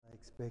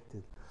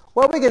expected.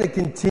 Well, we're going to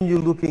continue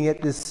looking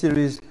at this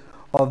series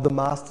of the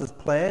Master's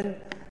Plan,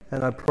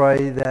 and I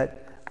pray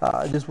that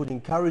this would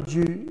encourage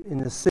you in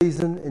this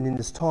season and in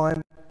this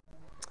time.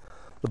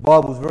 The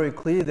Bible is very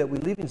clear that we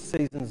live in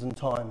seasons and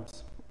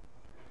times.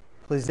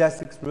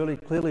 Ecclesiastes really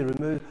clearly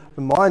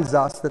reminds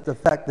us that the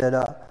fact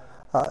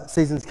that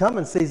seasons come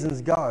and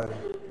seasons go.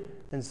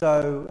 And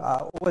so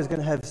always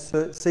going to have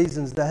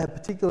seasons that have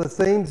particular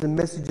themes and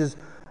messages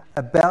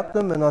about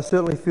them, and I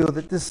certainly feel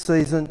that this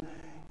season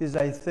is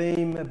a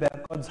theme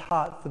about God's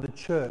heart for the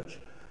church,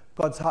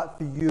 God's heart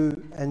for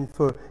you and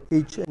for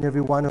each and every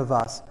one of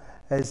us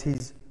as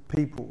his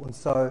people. And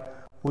so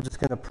we're just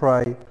going to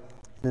pray in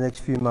the next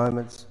few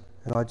moments,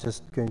 and I'm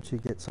just going to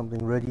get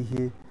something ready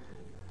here.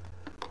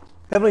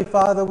 Heavenly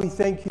Father, we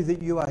thank you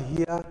that you are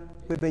here.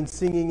 We've been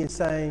singing and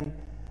saying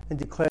and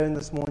declaring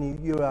this morning,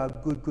 you are a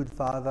good, good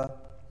Father,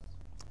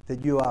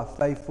 that you are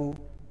faithful.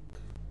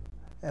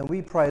 And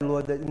we pray,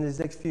 Lord, that in these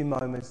next few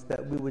moments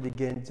that we would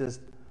again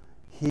just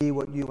hear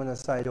what you want to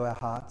say to our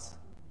hearts.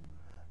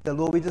 That,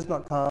 Lord, we just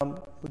not come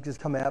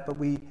out, but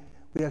we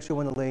actually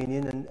want to lean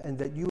in and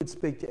that you would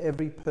speak to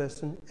every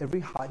person, every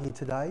heart here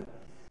today,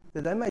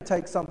 that they may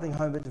take something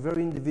home that's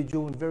very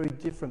individual and very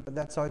different, but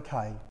that's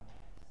okay,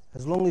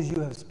 as long as you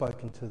have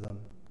spoken to them.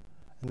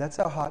 And that's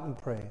our heart and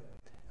prayer.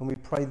 And we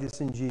pray this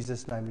in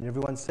Jesus' name. And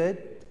everyone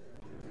said,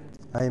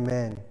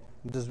 Amen.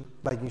 I'm just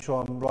making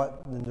sure I'm right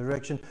in the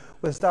direction.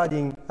 We're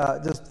starting,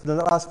 just for the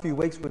last few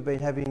weeks, we've been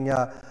having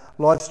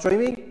live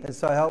streaming. And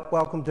so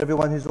welcome to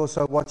everyone who's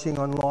also watching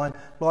online,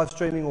 live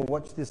streaming, or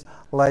watch this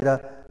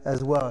later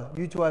as well.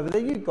 You two over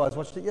there, you guys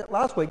watched it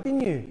last week,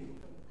 didn't you?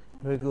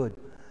 Very good.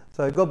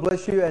 So God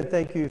bless you and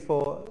thank you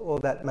for all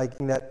that,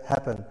 making that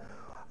happen.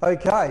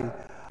 Okay.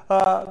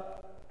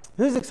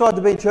 Who's excited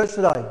to be in church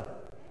today?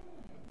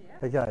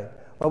 Okay.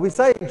 Well, we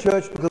say in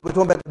church because we're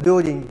talking about the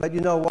building, but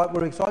you know what?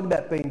 We're excited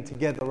about being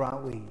together,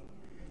 aren't we?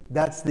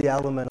 That's the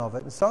element of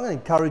it. And so I'm going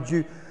to encourage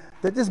you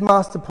that this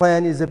master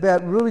plan is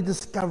about really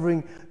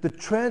discovering the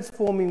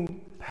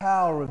transforming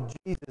power of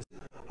Jesus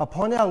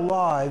upon our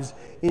lives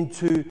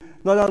into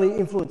not only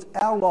influence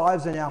our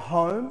lives and our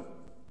home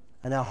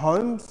and our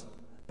homes,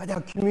 but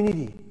our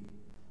community.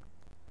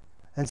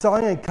 And so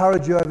I'm going to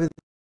encourage you over the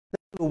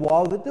next little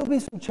while that there'll be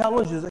some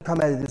challenges that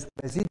come out of this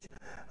message.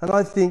 And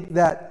I think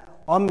that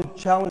I'm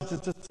challenged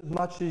just as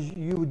much as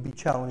you would be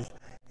challenged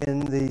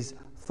in these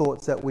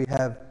thoughts that we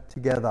have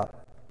together.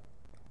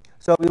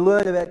 So we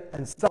learn about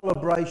and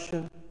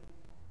celebration,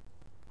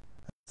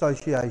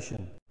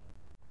 association.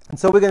 And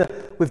so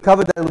we've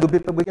covered that a little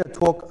bit, but we're going to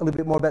talk a little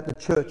bit more about the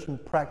church in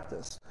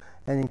practice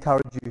and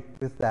encourage you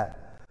with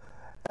that.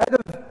 Out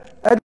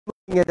of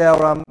looking at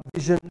our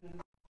vision,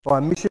 or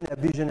our mission, our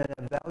vision and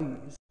our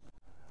values,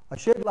 I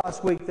shared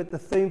last week that the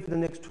theme for the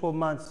next 12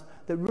 months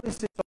that really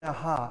sits on our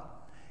heart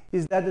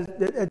is that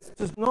it's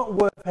just not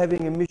worth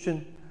having a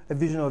mission, a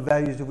vision or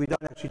values if we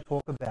don't actually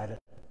talk about it.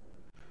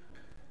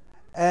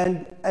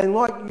 And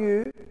like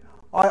you,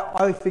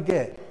 I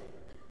forget.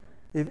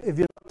 If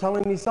you're not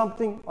telling me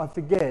something, I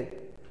forget.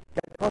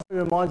 It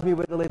constantly reminds me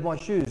where to leave my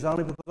shoes,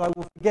 only because I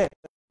will forget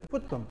to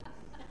put them.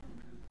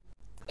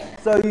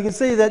 So you can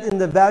see that in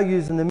the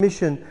values and the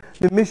mission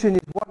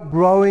is what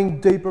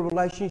growing deeper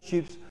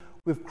relationships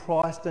with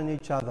Christ and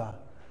each other.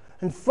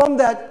 And from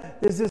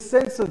that, there's this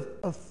sense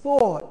of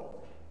thought,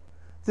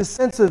 this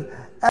sense of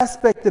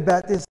aspect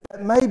about this,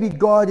 that maybe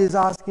God is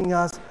asking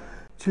us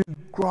to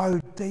grow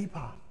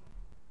deeper.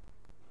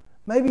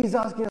 Maybe he's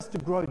asking us to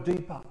grow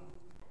deeper.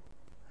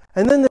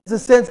 And then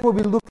there's a sense where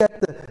we look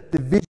at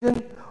the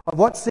vision of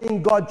what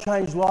seeing God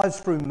change lives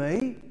through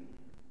me,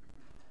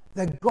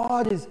 that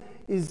God is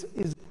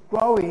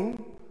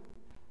growing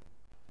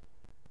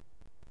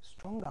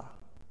stronger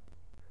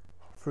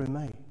through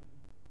me.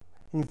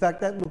 In fact,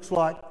 that looks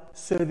like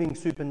serving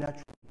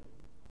supernaturally.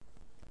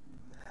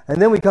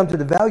 And then we come to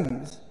the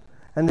values.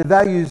 And the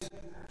values,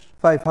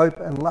 faith, hope,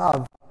 and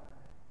love,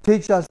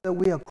 teach us that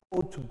we are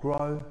called to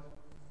grow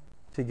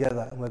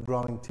together, and we're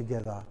growing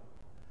together.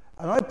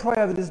 And I pray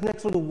over this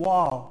next little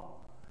while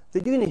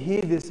that you're going to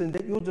hear this and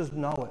that you'll just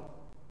know it.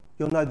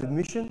 You'll know the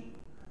mission,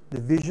 the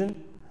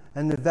vision,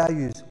 and the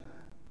values.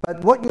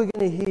 But what you're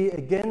going to hear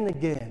again and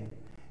again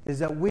is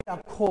that we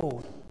are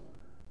called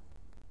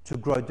to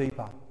grow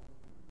deeper,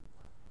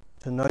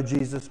 to know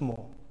Jesus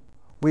more.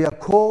 We are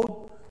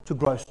called to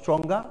grow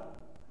stronger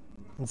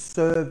and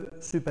serve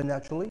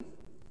supernaturally.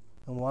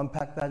 And we'll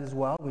unpack that as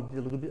well. We did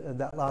a little bit of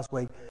that last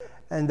week.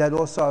 And that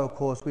also, of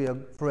course, we are,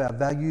 through our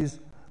values,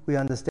 we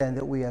understand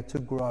that we are to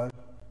grow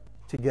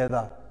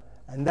together.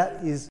 And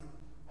that is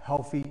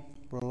healthy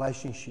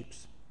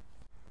relationships.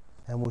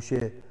 And we'll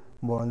share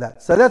more on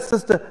that. So that's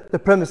just the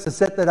premise to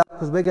set that up,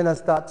 because we're going to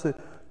start to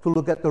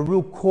look at the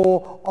real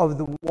core of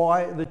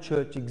why the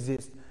church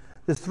exists.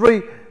 There's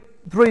three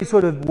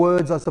sort of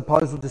words, I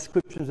suppose, or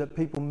descriptions that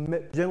people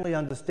generally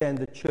understand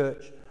the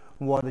church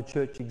and why the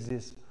church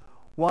exists.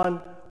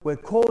 One, we're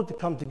called to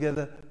come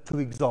together to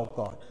exalt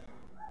God.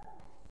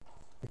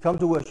 We come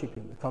to worship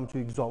him. We come to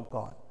exalt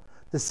God.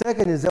 The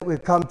second is that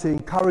we've come to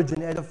encourage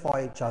and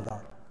edify each other.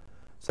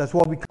 So that's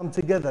why we come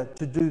together,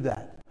 to do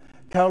that.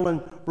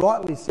 Carolyn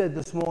rightly said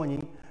this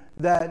morning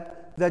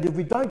that if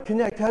we don't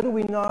connect, how do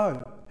we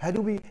know? How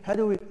do we,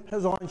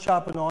 as iron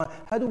sharpen iron,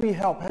 how do we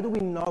help? How do we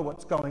know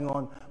what's going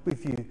on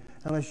with you?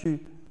 Unless you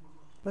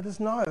let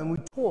us know and we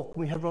talk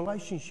and we have a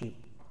relationship.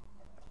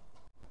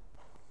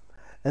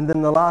 And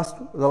then the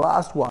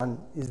last one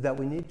is that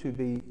we need to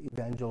be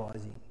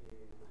evangelizing.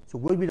 It's a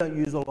word we don't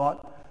use a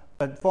lot,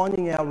 but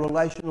finding our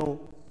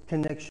relational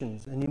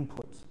connections and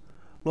inputs.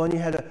 Learning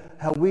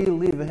how we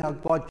live and how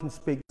God can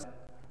speak.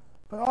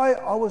 But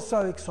I was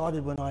so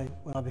excited when I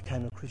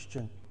became a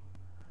Christian.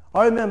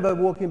 I remember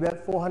walking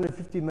about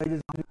 450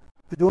 metres,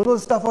 doing all the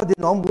stuff I did,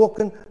 and I'm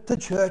walking to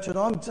church and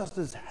I'm just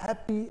as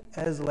happy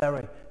as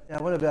Larry. Now,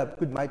 one of our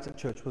good mates at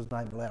church was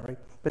named Larry,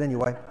 but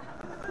anyway.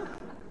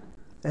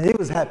 And he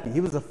was happy.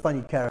 He was a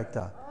funny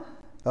character.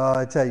 Oh,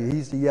 I tell you, he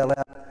used to yell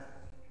out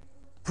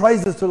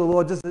praises to the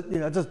Lord just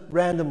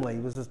randomly.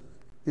 He was a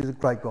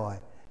great guy.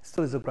 He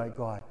still is a great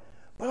guy.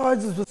 But I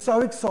just was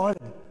so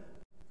excited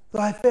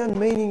that I found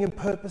meaning and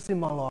purpose in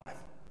my life.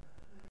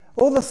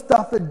 All the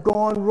stuff that had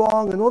gone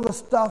wrong and all the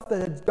stuff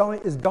that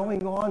is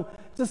going on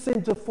just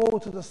seemed to fall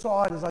to the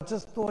side as I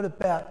just thought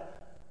about,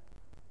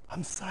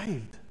 I'm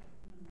saved.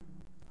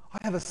 I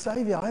have a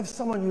Saviour. I have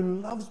someone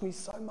who loves me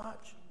so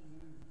much.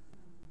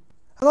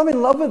 And I'm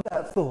in love with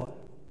that thought.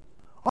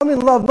 I'm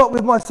in love not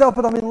with myself,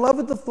 but I'm in love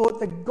with the thought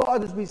that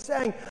God, as we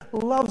sang,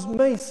 loves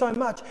me so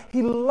much.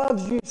 He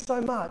loves you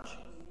so much.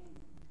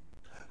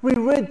 We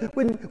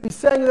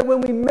sang that when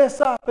we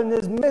mess up and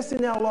there's mess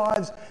in our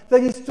lives,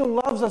 that He still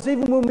loves us.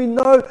 Even when we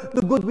know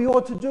the good we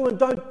ought to do and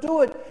don't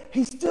do it,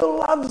 He still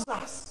loves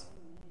us.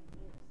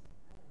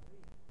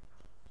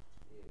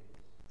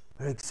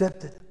 We're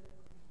accepted.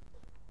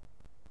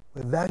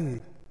 We're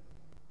valued.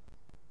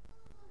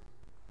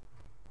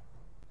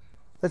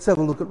 Let's have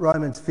a look at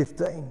Romans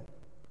 15.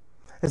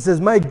 It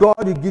says, may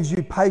God, who gives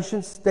you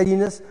patience,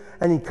 steadiness,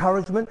 and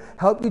encouragement,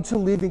 help you to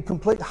live in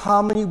complete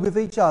harmony with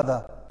each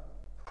other,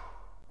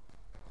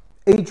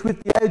 each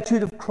with the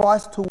attitude of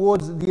Christ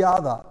towards the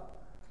other.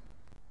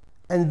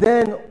 And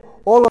then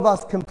all of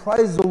us can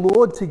praise the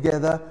Lord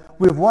together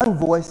with one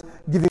voice,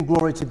 giving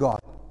glory to God,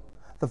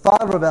 the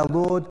Father of our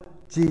Lord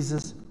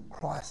Jesus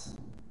Christ.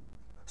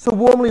 So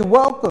warmly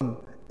welcome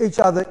each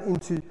other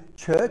into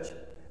church.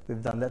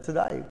 We've done that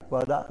today.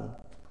 Well done.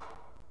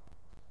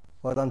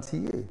 Well done to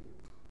you.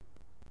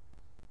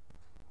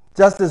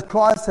 Just as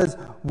Christ has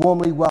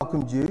warmly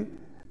welcomed you,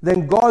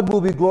 then God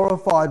will be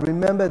glorified.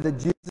 Remember that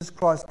Jesus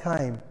Christ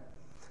came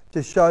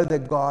to show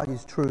that God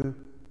is true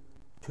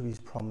to His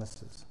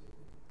promises.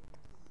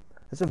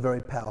 It's a very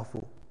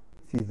powerful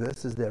few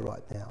verses there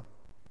right now.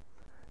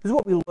 This is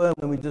what we learn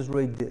when we just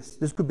read this.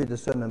 This could be the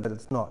sermon, but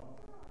it's not.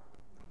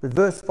 But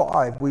verse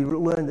 5, we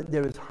learn that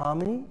there is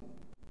harmony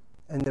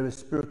and there is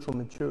spiritual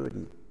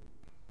maturity.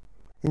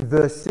 In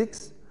verse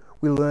 6,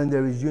 we learn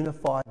there is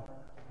unified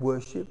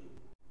worship.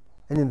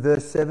 And in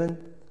verse 7,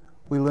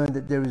 we learn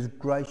that there is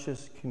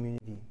gracious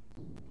community.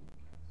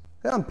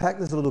 Let's unpack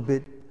this a little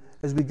bit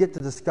as we get to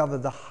discover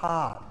the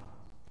heart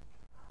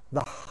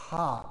of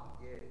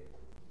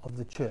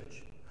the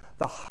church,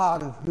 the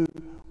heart of who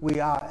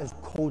we are as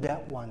called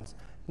out ones,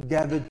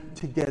 gathered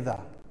together,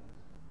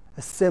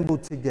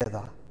 assembled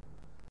together.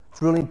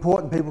 It's really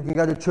important. People can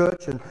go to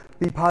church and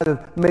be part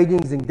of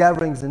meetings and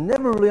gatherings and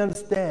never really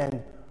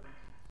understand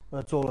what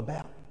it's all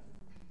about.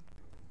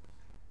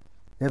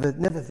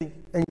 Never think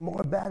any more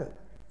about it.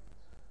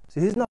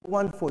 So here's number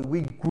one for you.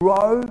 We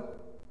grow,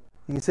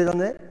 you can see it on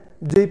there,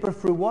 deeper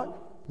through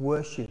what?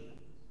 Worship.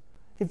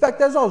 In fact,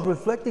 as I was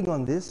reflecting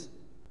on this,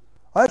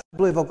 I actually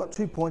believe I've got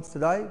 2 points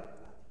today.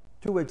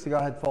 2 weeks ago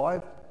I had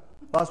 5.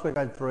 Last week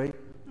I had 3.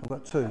 I've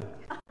got 2.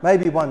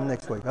 Maybe 1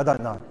 next week. I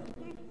don't know.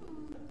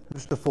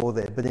 Just a 4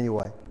 there, but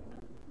anyway.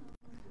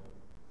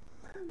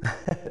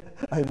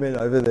 Amen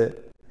over there.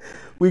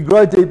 We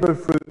grow deeper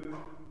through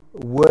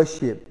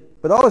worship.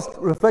 But I was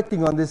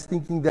reflecting on this,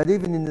 thinking that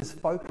even in this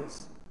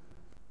focus,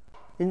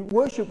 in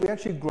worship we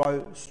actually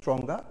grow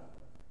stronger,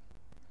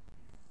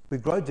 we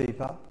grow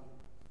deeper,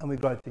 and we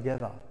grow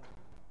together.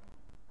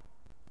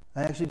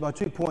 And actually my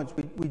 2 points,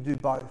 we do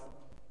both.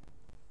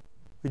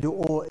 We do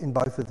all in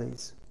both of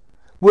these.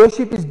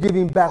 Worship is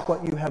giving back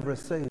what you have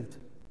received.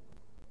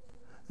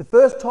 The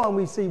first time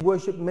we see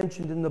worship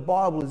mentioned in the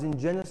Bible is in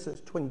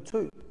Genesis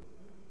 22.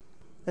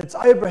 It's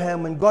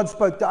Abraham, when God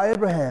spoke to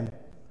Abraham.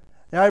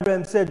 And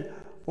Abraham said,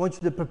 I want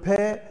you to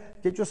prepare,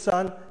 get your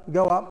son,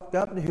 go up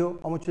the hill.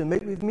 I want you to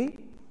meet with me,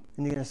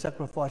 and you're going to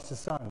sacrifice the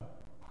son.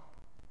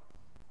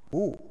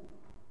 Ooh.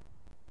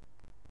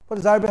 What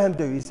does Abraham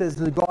do? He says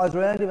to the guys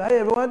around him, hey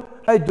everyone,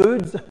 hey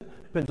dudes,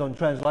 depends on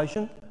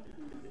translation.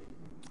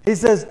 He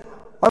says,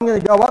 I'm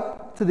going to go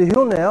up to the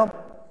hill now,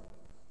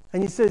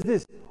 and he says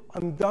this,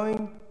 I'm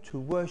going to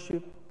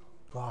worship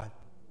God.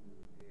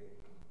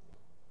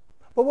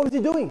 But what was he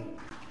doing?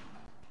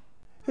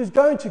 He was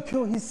going to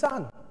kill his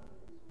son.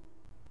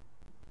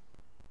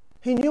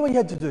 He knew what he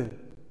had to do.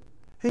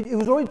 He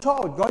was already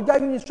told. God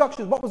gave him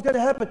instructions what was going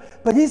to happen.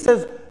 But he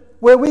says,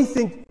 where we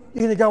think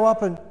you're going to go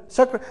up and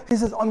sacrifice, he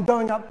says, I'm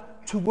going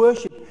up to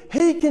worship.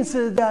 He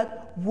considered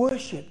that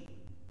worship.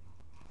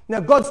 Now,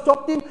 God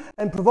stopped him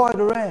and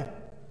provided a ram.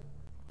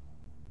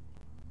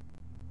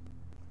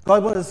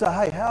 God wanted to say,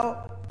 hey,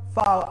 how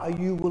far are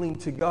you willing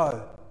to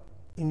go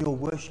in your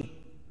worship?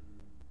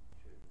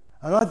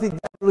 And I think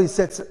that really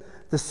sets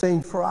the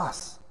scene for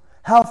us.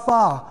 How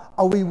far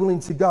are we willing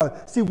to go?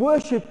 See,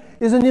 worship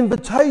is an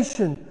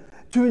invitation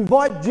to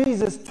invite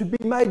Jesus to be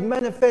made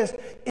manifest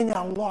in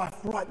our life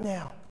right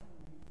now.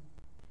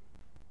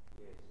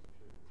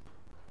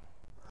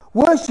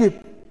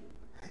 Worship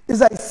is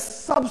a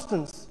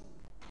substance.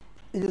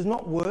 It is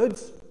not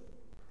words.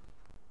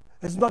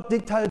 It's not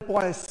dictated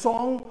by a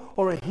song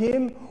or a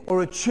hymn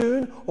or a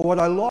tune or what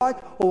I like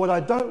or what I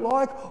don't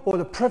like or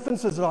the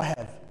preferences that I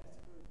have.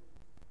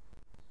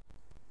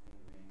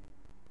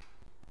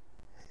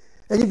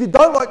 And if you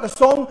don't like the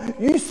song,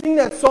 you sing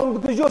that song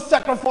because you're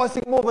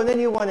sacrificing more than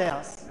anyone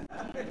else.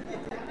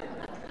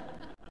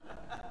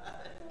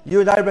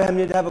 You and Abraham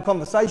need to have a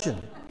conversation.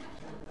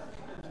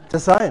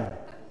 Just saying.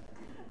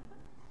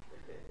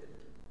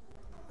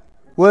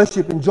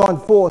 Worship in John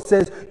 4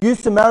 says, you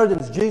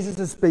Samaritans, Jesus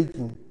is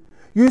speaking,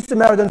 you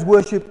Samaritans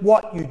worship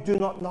what you do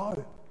not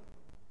know.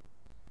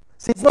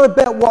 See, it's not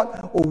about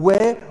what or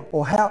where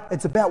or how,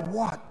 it's about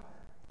what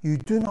you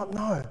do not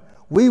know.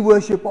 We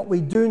worship what we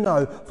do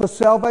know, for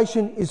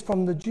salvation is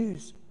from the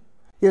Jews.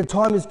 Yet a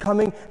time is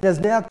coming, and has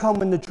now come,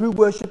 when the true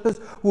worshippers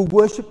will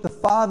worship the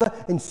Father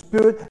in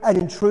spirit and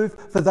in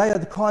truth, for they are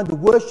the kind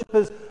of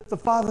worshippers the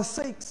Father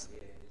seeks.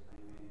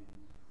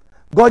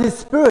 God is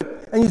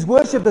spirit, and his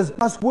worshippers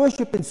must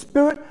worship in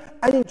spirit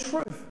and in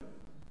truth.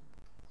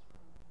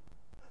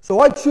 So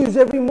I choose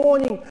every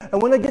morning,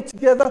 and when I get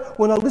together,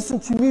 when I listen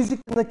to music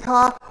in the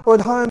car or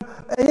at home,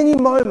 at any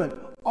moment,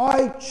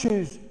 I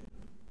choose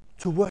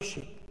to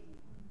worship.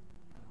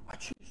 I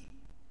choose.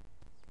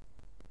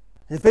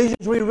 In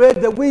Ephesians we read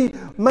that we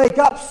make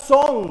up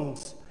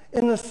songs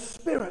in the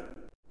spirit.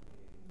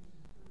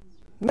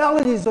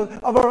 Melodies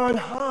of our own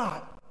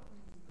heart.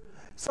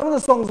 Some of the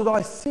songs that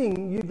I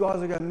sing, you guys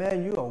will go,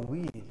 man, you are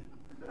weird.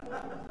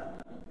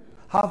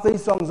 Half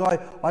these songs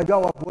I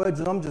go off words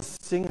and I'm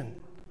just singing.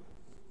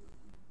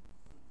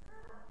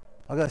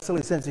 I've got a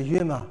silly sense of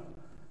humour.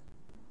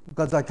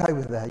 God's okay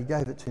with that. He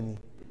gave it to me.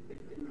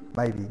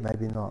 Maybe,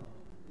 maybe not.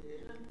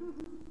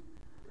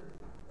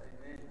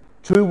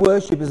 True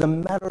worship is a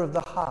matter of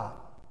the heart,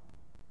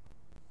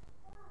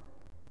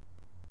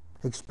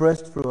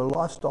 expressed through a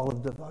lifestyle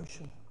of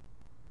devotion.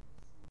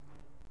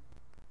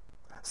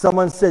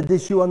 Someone said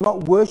this, you are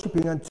not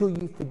worshipping until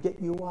you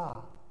forget you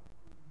are.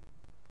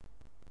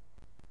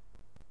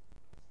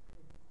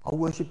 I'll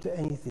worship to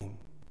anything.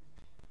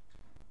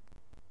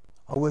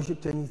 I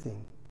worship to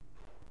anything.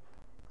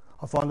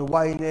 I find a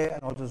way in there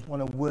and I just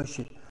want to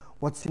worship.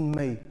 What's in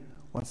me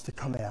wants to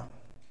come out.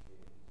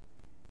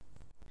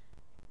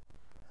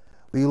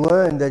 We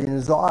learn that in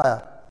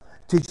Isaiah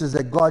teaches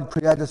that God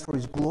created us for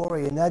his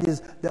glory, and that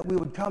is that we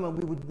would come and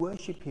we would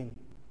worship him.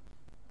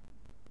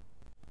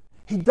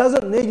 He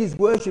doesn't need his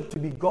worship to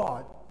be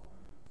God,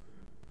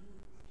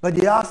 but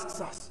he asks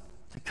us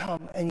to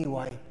come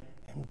anyway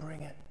and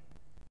bring it.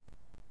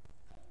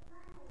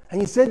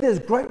 And he said there's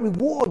great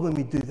reward when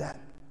we do that.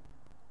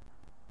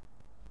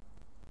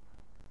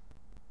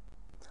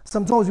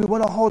 Sometimes we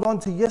want to hold on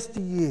to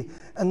yesteryear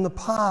and the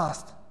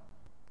past.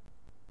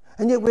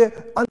 And yet we're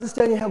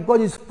understanding how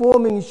God is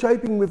forming and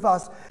shaping with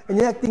us and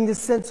enacting this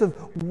sense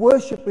of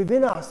worship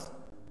within us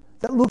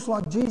that looks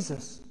like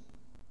Jesus.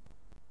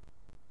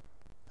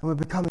 And we're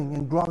becoming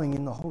and growing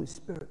in the Holy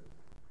Spirit.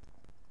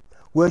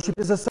 Worship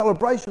is a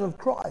celebration of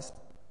Christ.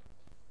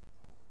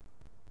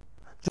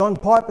 John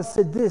Piper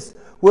said this,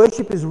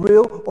 worship is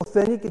real,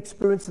 authentic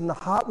experience in the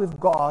heart with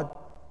God,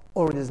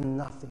 or it is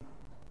nothing.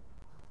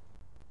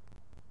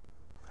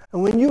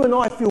 And when you and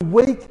I feel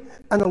weak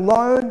and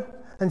alone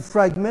and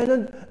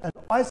fragmented and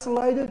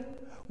isolated,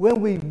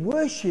 when we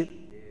worship,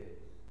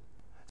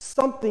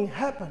 something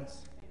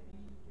happens.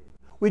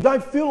 We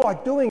don't feel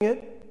like doing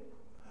it.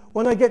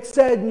 When I get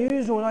sad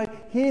news or when I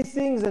hear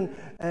things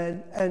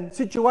and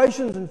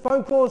situations and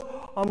phone calls,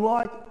 I'm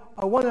like,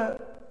 I want to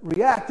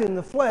react in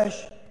the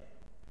flesh.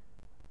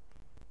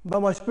 But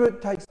my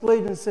spirit takes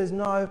lead and says,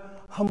 no,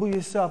 humble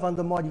yourself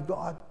under mighty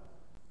God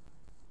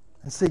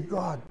and seek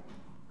God.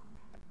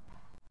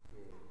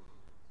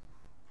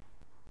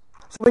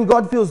 So when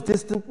God feels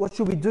distant, what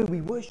should we do?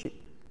 We worship.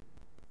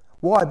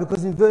 Why?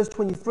 Because in verse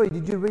 23,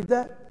 did you read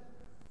that?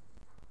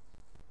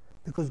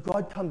 Because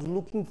God comes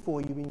looking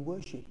for you in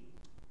worship.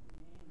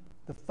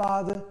 The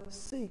Father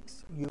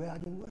seeks you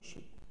out in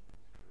worship.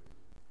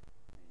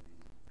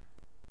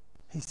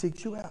 He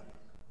seeks you out.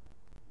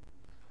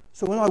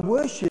 So when I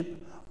worship,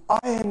 I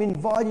am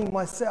inviting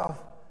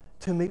myself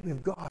to meet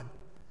with God.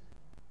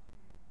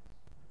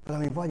 But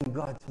I'm inviting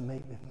God to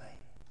meet with me.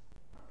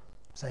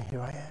 Saying,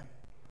 here I am.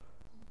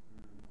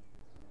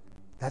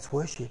 That's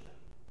worship.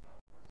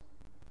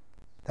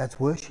 That's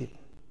worship.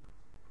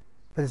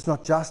 But it's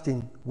not just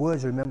in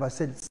words. Remember I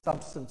said it's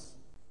substance.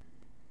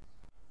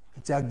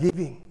 It's our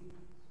giving.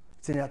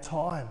 It's in our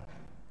time.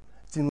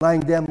 It's in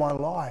laying down my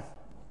life.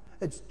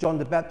 It's John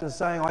the Baptist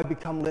saying, I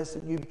become less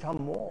and you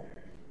become more.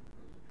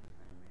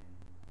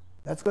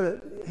 That's got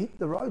to hit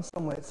the road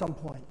somewhere at some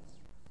point.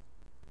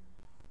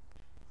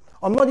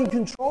 I'm not in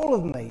control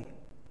of me,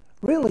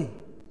 really.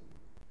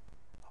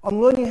 I'm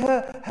learning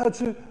how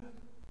to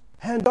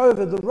hand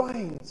over the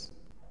reins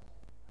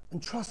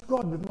and trust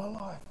God with my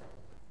life.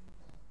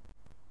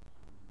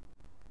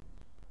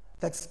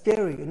 That's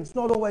scary, and it's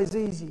not always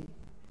easy. And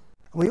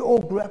we all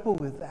grapple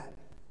with that.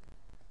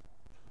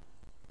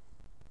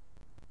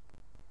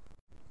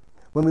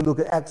 When we look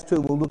at Acts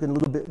 2, we'll look in a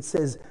little bit. It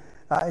says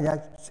in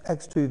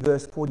Acts 2,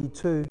 verse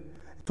 42,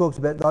 it talks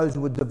about those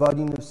who were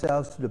devoting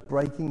themselves to the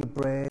breaking of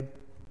bread,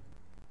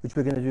 which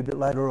we're going to do a bit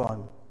later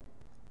on.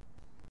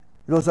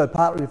 It also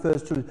partly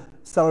refers to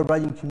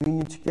celebrating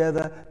communion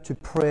together, to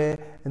prayer,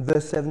 and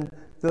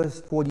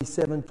verse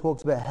 47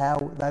 talks about how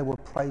they were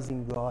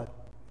praising God.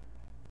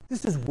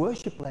 This is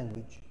worship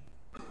language.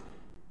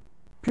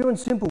 Pure and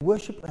simple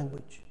worship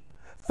language.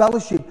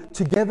 Fellowship,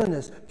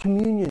 togetherness,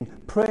 communion,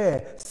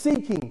 prayer,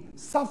 seeking,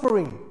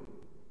 suffering,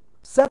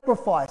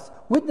 sacrifice,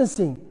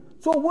 witnessing.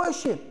 It's all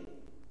worship.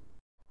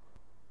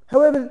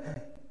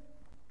 However,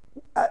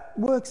 it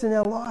works in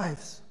our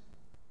lives.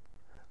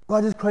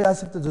 God has created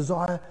us with the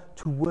desire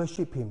to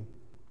worship Him.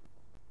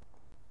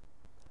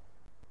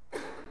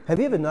 Have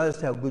you ever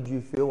noticed how good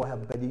you feel or how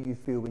better you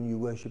feel when you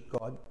worship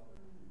God?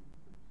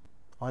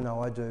 I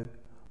know I do.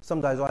 Some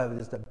days I have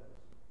just the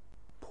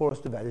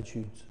poorest of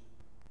attitudes.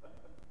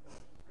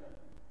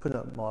 Put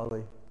it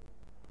mildly.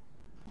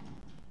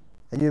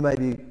 And you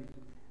maybe,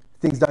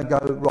 things don't go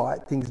right,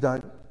 and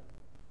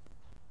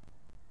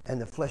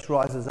the flesh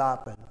rises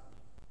up.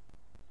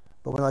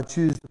 But when I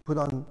choose to put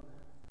on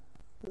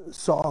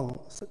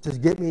songs,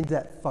 just get me into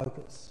that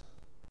focus.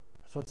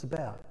 That's what it's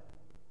about.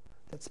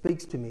 That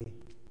speaks to me.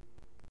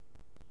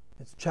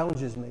 It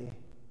challenges me.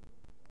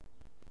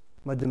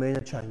 My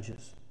demeanour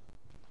changes.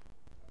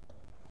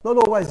 Not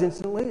always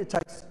instantly. It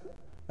takes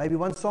maybe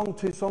 1 song,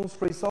 2 songs,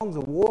 3 songs,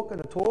 a walk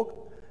and a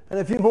talk, and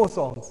a few more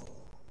songs.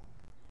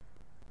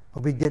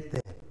 But we get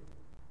there.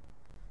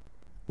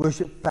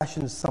 Worship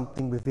fashions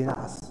something within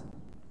us.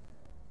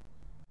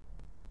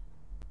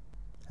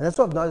 And that's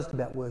what I've noticed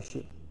about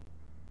worship.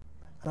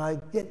 And I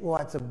get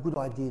why it's a good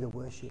idea to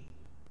worship.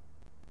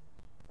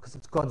 Because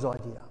it's God's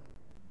idea.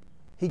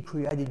 He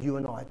created you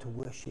and I to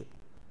worship.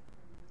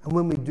 And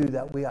when we do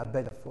that, we are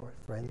better for it,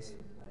 friends.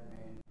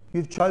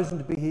 You've chosen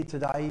to be here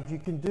today. If you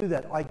can do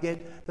that, I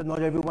get that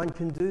not everyone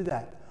can do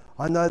that.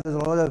 I know there's a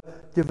lot of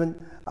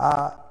different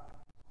ideas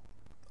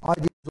or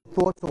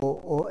thoughts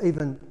or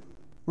even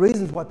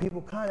reasons why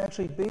people can't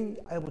actually be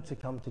able to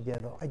come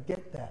together. I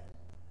get that.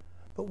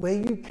 But where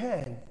you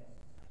can,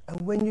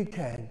 and when you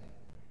can,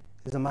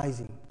 is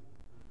amazing.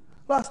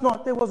 Last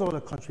night, there was a lot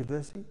of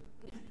controversy.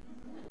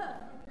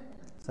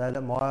 Say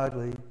that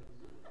mildly.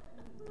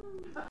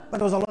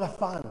 But it was a lot of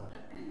fun.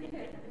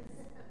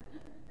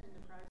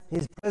 In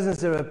His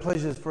presence there are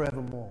pleasures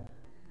forevermore.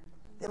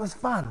 It was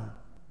fun.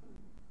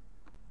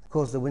 Of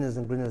course, the winners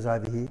and grinners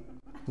over here,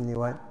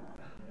 anyway.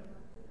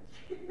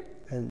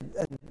 And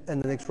the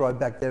next row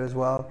back there as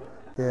well.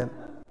 Yeah.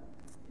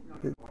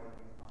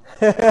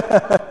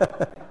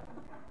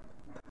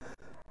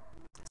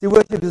 See,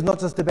 worship is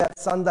not just about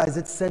Sundays,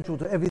 it's central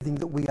to everything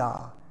that we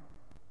are.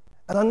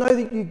 And I know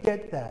that you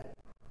get that.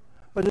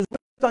 But there's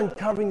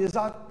uncovering,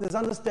 there's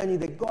understanding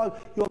that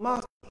God, your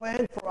master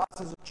plan for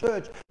us as a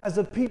church, as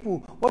a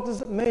people, what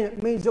does it mean?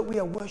 It means that we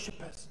are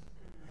worshippers.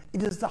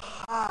 It is the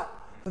heart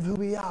of who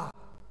we are.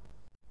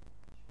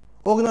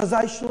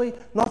 Organisationally,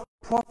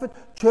 not-for-profit,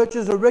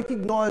 churches are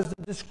recognised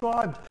and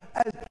described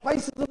as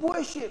places of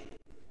worship.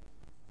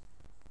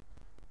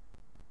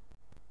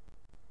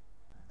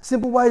 A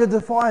simple way to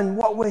define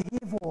what we're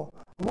here for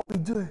and what we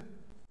do.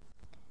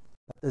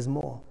 But there's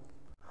more.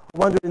 I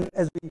wonder,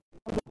 as we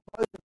come to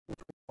close in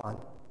 2021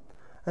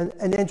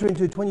 and enter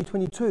into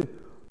 2022,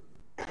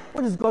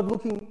 what is God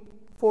looking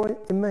for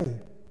in me?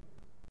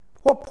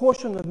 What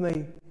portion of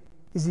me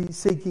is He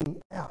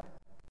seeking out?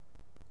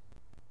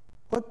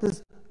 What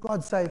does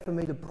God say for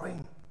me to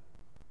bring?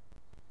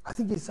 I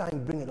think He's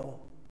saying, bring it all.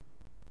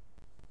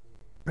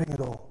 Bring it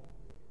all.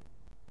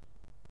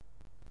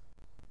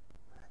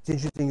 It's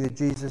interesting that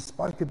Jesus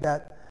spoke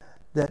about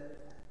that.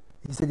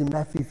 He said in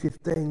Matthew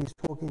 15, He's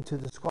talking to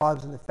the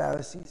scribes and the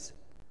Pharisees.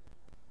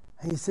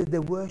 And He said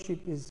their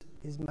worship is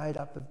made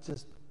up of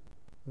just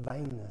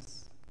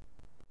vainness,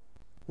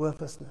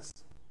 worthlessness.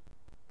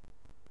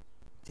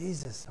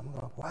 Jesus, I'm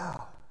going,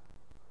 wow.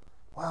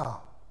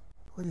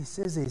 What He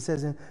says there, He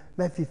says in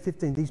Matthew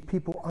 15, these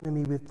people honour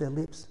me with their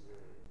lips,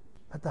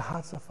 but their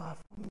hearts are far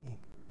from me.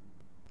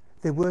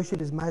 Their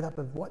worship is made up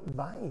of what?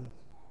 Vain.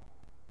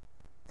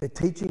 Their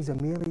teachings are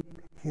merely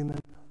human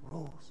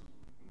rules.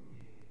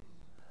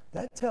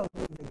 That tells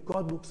me that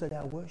God looks at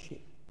our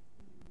worship.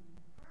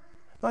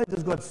 Not only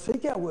does God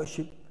seek our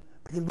worship,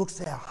 but He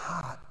looks at our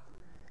heart.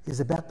 It's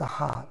about the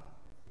heart.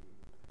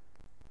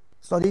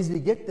 It's not easy to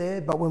get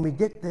there, but when we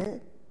get there,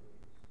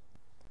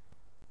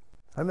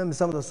 I remember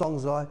some of the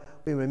songs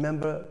we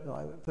remember. When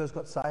I first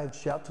got saved,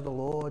 Shout to the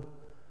Lord.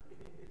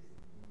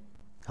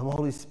 Come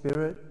Holy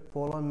Spirit,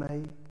 fall on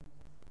me.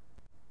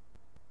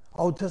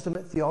 Old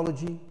Testament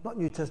theology, not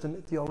New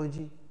Testament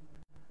theology.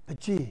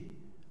 But gee,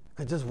 I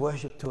could just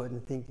worship to it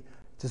and think,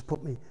 just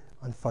put me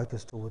on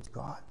focus towards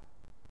God.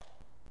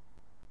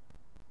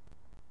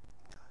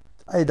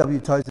 A.W.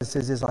 Tozer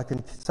says this: I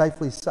can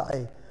safely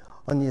say,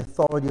 on the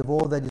authority of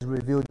all that is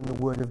revealed in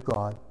the Word of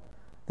God,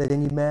 that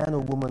any man or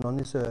woman on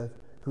this earth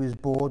who is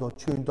bored or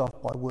tuned off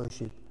by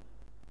worship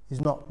is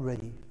not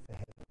ready for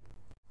heaven.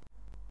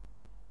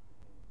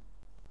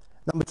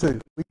 Number 2,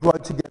 we grow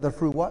together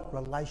through what?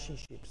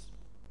 Relationships.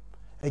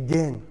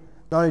 Again,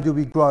 not only do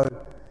we grow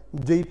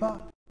deeper,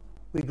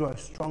 we grow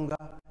stronger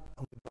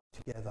and we grow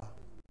together.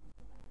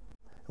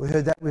 We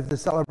heard that with the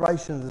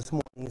celebrations this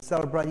morning,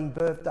 celebrating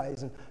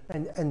birthdays,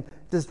 and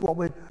just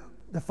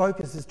the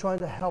focus is trying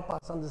to help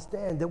us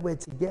understand that we're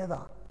together.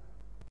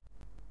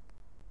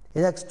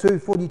 In Acts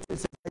 2:42 it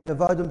says they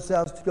devote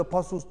themselves to the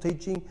apostles'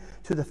 teaching,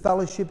 to the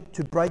fellowship,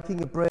 to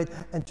breaking of bread,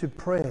 and to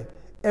prayer.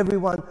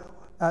 Everyone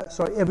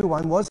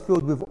was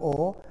filled with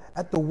awe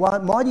at the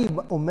mighty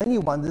or many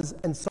wonders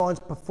and signs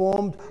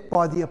performed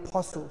by the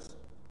apostles.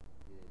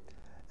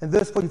 And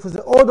verse 44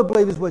 says, all the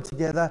believers were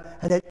together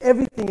and had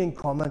everything in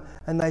common,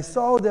 and they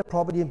sold their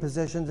property and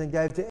possessions and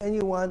gave to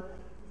anyone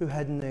who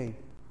had need.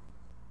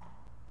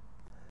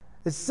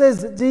 It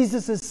says that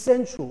Jesus is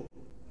central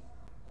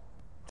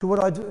to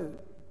what I do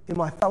in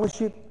my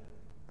fellowship,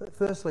 but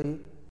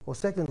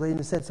secondly, in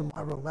the sense of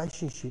my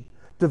relationship.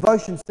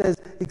 Devotion says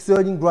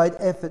exerting great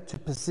effort to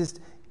persist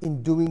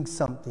in doing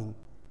something.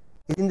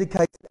 It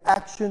indicates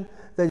action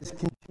that is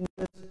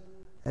continuous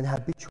and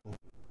habitual.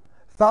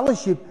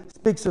 Fellowship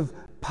speaks of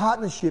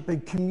partnership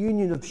and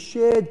communion, of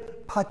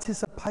shared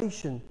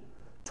participation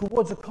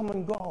towards a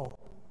common goal.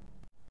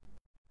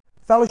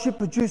 Fellowship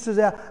produces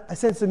a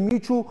sense of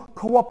mutual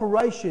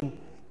cooperation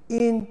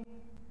in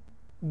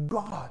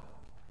God,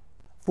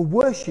 for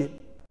worship,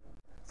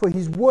 for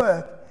His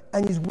work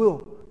and His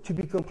will to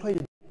be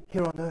completed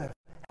here on earth.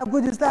 How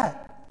good is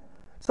that?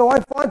 So I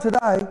find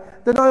today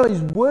that not only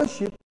is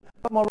worship,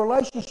 but my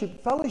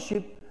relationship,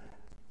 fellowship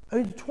are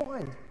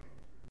intertwined.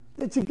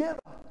 They're together.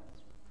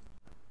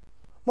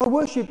 My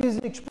worship is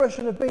an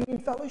expression of being in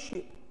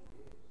fellowship.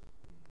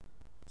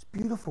 It's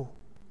beautiful.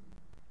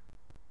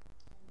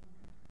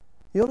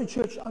 The early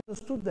church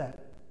understood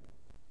that.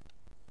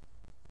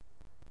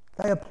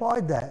 They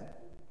applied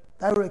that.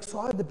 They were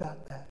excited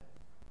about that.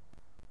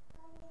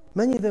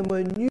 Many of them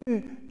were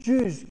new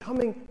Jews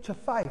coming to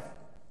faith,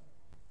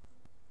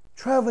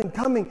 traveling,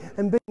 coming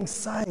and being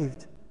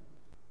saved.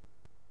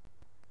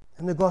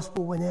 And the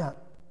gospel went out.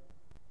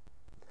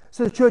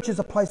 So the church is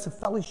a place of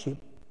fellowship,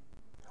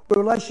 where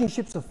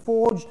relationships are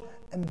forged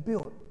and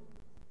built.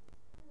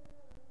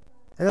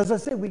 And as I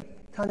said, we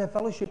can't have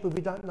fellowship if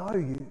we don't know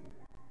you.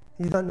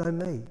 You don't know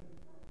me.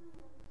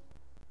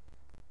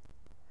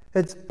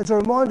 It's a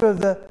reminder of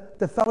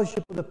the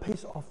fellowship of the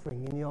peace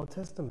offering in the Old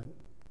Testament.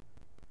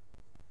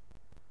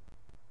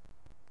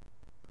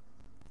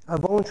 A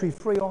voluntary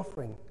free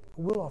offering,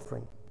 a will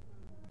offering,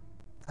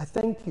 a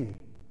thank you,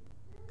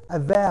 a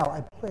vow,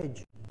 a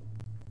pledge.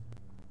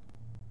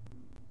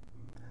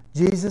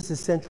 Jesus is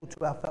central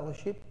to our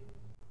fellowship.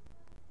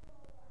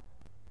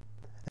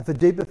 And for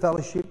deeper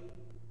fellowship,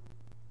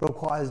 it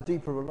requires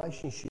deeper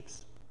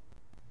relationships.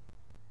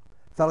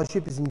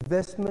 Fellowship is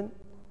investment,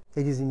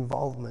 it is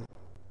involvement.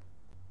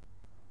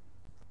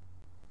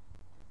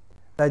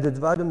 They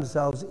devoted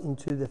themselves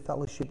into the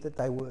fellowship that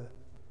they were.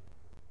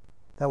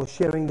 They were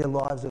sharing their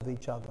lives with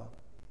each other.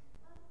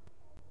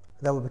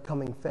 They were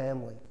becoming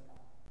family.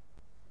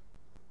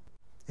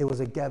 It was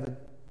a gathered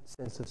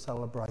sense of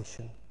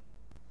celebration.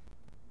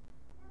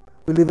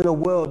 We live in a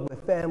world where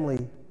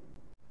family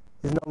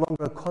is no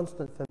longer a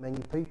constant for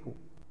many people.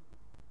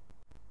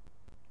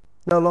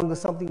 No longer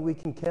something we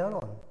can count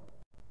on.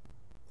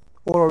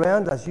 All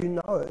around us, you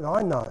know it, and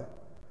I know,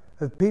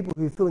 of people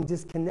who are feeling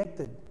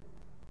disconnected,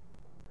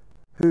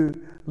 who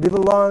live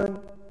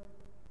alone,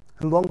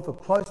 who long for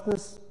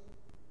closeness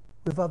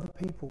with other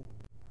people.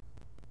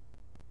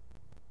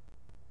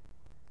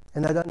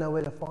 And they don't know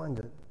where to find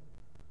it.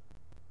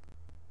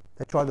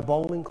 They try the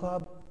bowling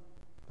club,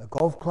 the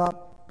golf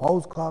club,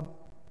 bowls club,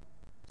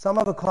 some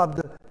other club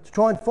to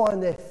try and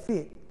find their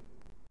fit,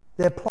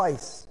 their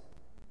place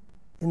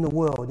in the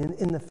world,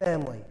 in the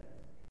family,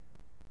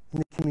 in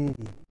the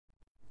community.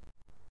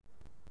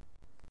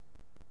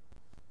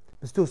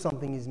 But still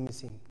something is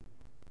missing.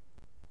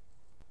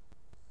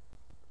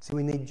 So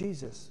we need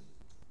Jesus.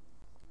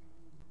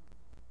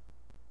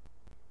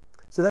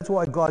 So that's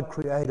why God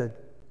created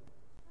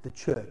the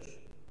church.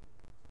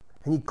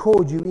 And He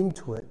called you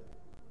into it.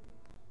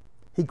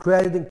 He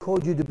created and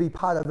called you to be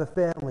part of a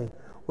family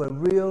where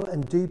real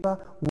and deeper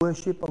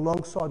worship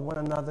alongside one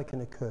another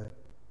can occur.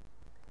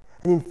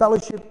 And in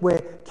fellowship where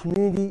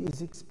community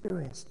is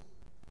experienced.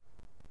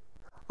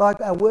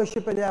 Like our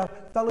worship and our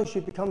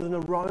fellowship becomes an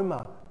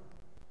aroma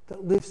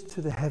that lifts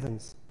to the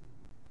heavens.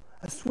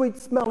 A sweet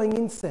smelling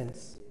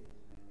incense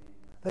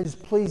that is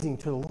pleasing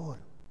to the Lord.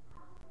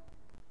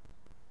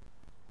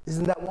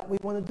 Isn't that what we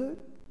want to do?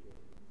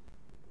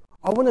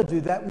 I want to do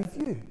that with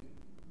you.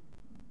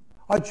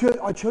 I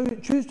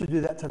choose to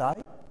do that today,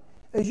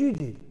 as you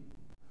did.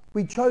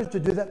 We chose to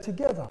do that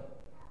together.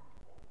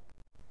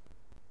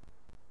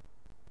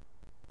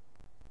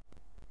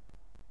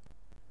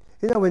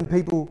 You know, when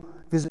people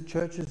visit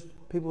churches,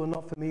 people who are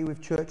not familiar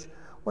with church,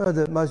 one of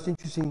the most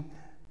interesting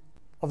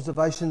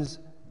observations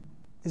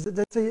is that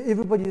they see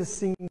everybody is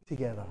singing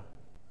together.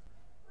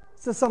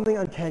 It's just something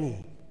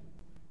uncanny.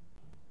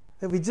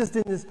 That we're just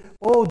in this,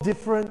 all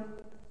different.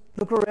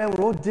 Look around,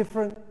 we're all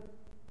different.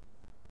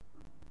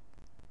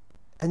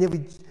 And yet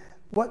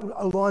what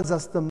aligns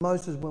us the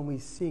most is when we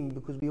sing,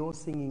 because we're all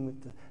singing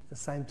with the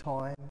same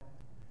time,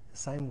 the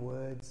same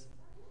words.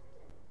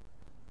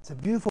 It's a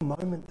beautiful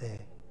moment there.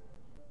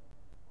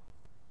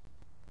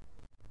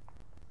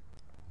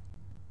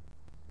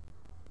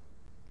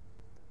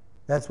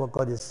 That's what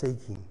God is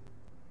seeking.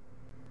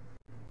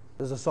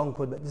 There's a song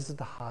called "This is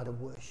the Heart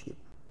of Worship."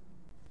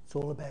 It's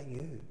all about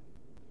you.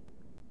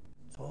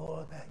 It's all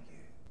about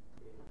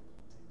you.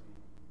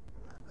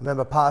 I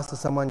remember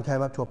someone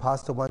came up to a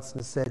pastor once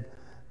and said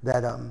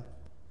that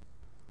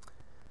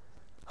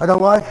I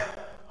don't like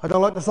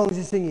the songs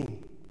you're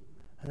singing.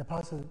 And the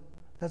pastor said,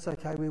 "That's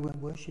okay, we weren't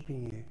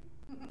worshipping you.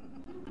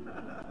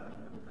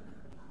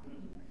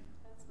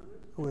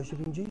 We're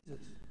worshipping Jesus."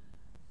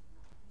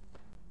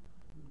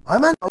 I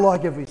may not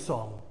like every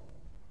song.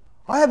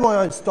 I have my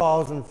own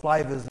styles and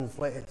flavours and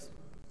flares.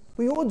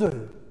 We all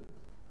do.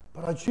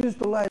 But I choose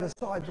to lay it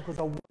aside because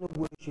I want to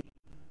worship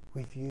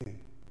with you.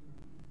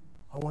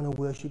 I want to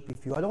worship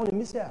with you. I don't want to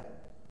miss out.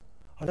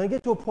 I don't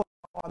get to a point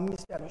where I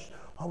missed out.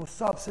 I was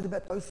so upset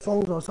about those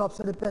songs. I was so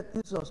upset about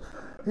this. You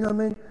know what I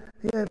mean?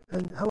 Yeah,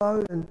 and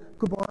hello and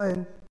goodbye.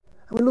 And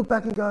we look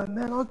back and go,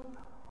 man,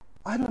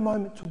 I had a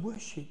moment to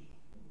worship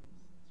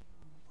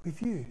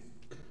with you.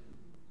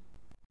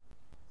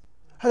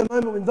 I had a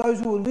moment when those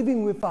who were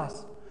living with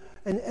us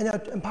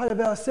and part of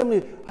our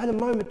assembly, I had a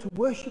moment to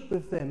worship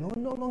with them who are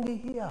no longer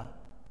here.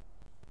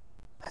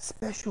 That's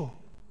special.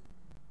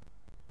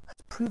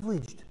 That's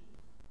privileged.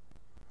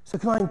 So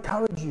can I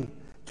encourage you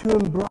to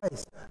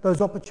embrace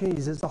those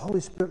opportunities as the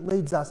Holy Spirit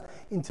leads us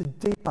into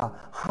deeper,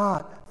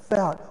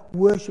 heartfelt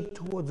worship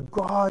towards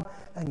God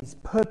and His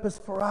purpose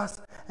for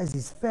us as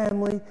His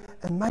family,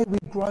 and may we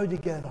grow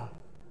together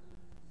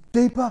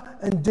deeper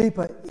and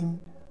deeper in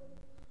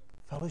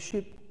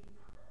fellowship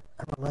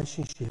and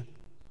relationship.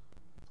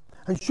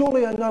 And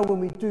surely I know when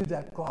we do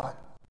that, God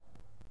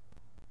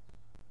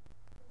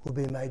will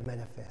be made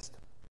manifest.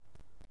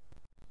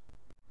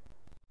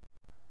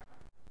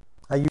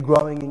 Are you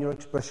growing in your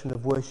expression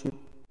of worship?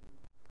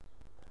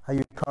 Are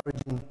you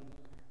encouraging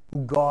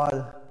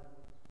God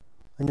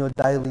in your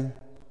daily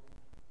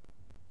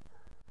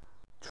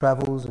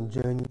travels and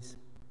journeys?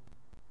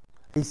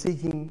 Are you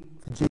seeking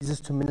for Jesus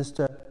to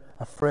minister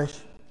afresh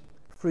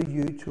through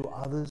you to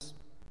others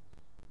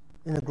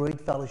in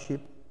agreed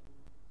fellowship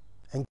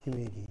and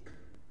community?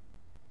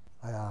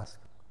 I ask.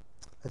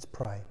 Let's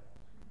pray.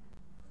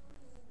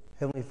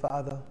 Heavenly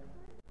Father,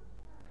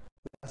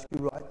 we ask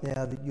you right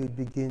now that you'd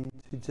begin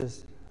to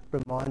just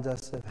remind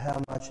us of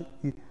how much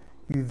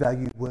you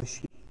value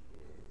worship,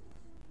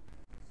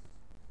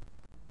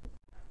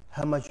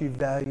 how much you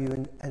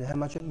value and how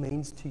much it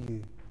means to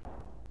you.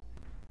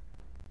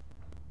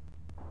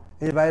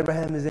 And if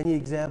Abraham is any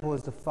example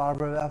as the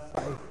father of our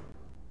faith,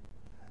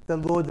 the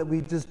Lord, that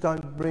we just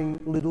don't bring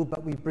little,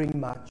 but we bring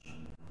much.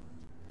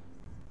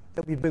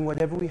 That we bring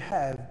whatever we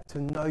have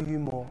to know you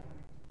more.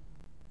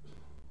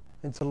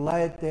 And to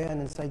lay it down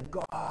and say,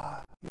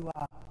 God, you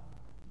are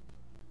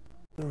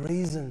the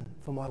reason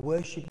for my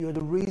worship. You're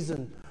the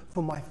reason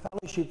for my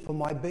fellowship, for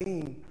my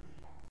being.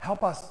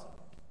 Help us.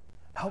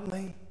 Help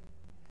me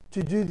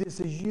to do this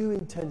as you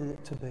intended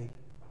it to be.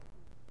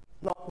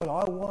 Not what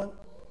I want,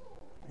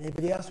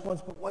 anybody else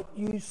wants, but what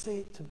you see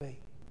it to be.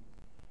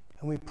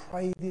 And we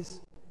pray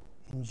this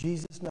in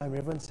Jesus' name.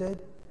 Everyone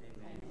said?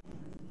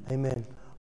 Amen. Amen.